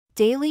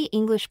Daily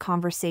English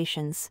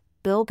conversations,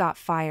 Bill got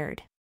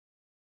fired.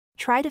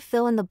 Try to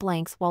fill in the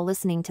blanks while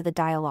listening to the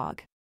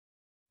dialogue.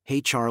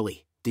 Hey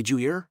Charlie, did you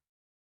hear?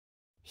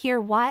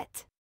 Hear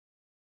what?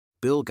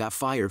 Bill got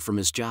fired from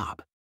his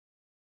job.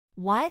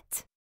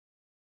 What?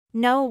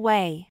 No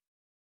way.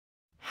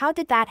 How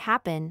did that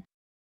happen?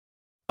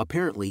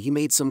 Apparently he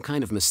made some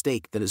kind of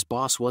mistake that his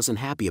boss wasn't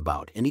happy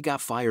about and he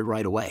got fired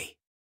right away.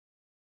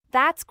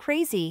 That's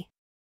crazy.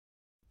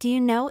 Do you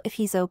know if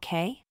he's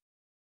okay?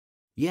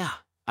 Yeah,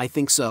 I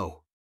think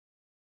so.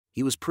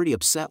 He was pretty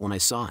upset when I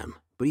saw him,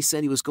 but he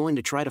said he was going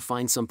to try to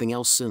find something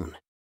else soon.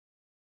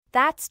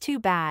 That's too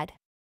bad.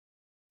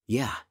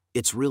 Yeah,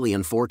 it's really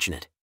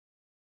unfortunate.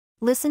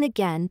 Listen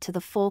again to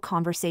the full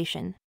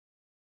conversation.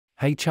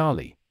 Hey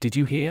Charlie, did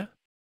you hear?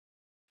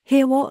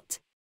 Hear what?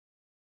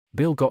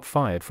 Bill got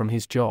fired from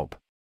his job.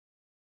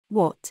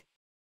 What?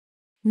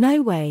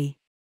 No way.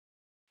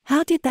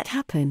 How did that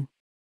happen?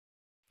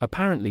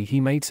 Apparently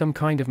he made some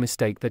kind of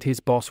mistake that his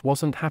boss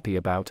wasn't happy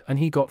about and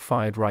he got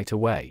fired right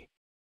away.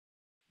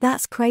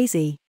 That's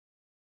crazy.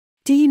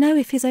 Do you know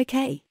if he's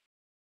okay?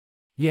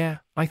 Yeah,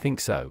 I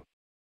think so.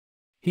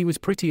 He was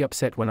pretty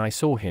upset when I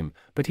saw him,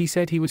 but he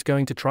said he was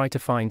going to try to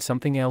find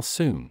something else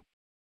soon.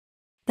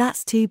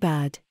 That's too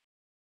bad.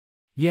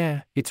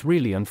 Yeah, it's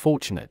really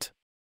unfortunate.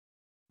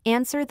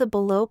 Answer the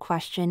below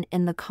question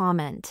in the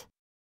comment.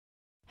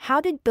 How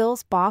did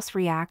Bill's boss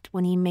react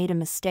when he made a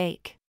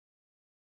mistake?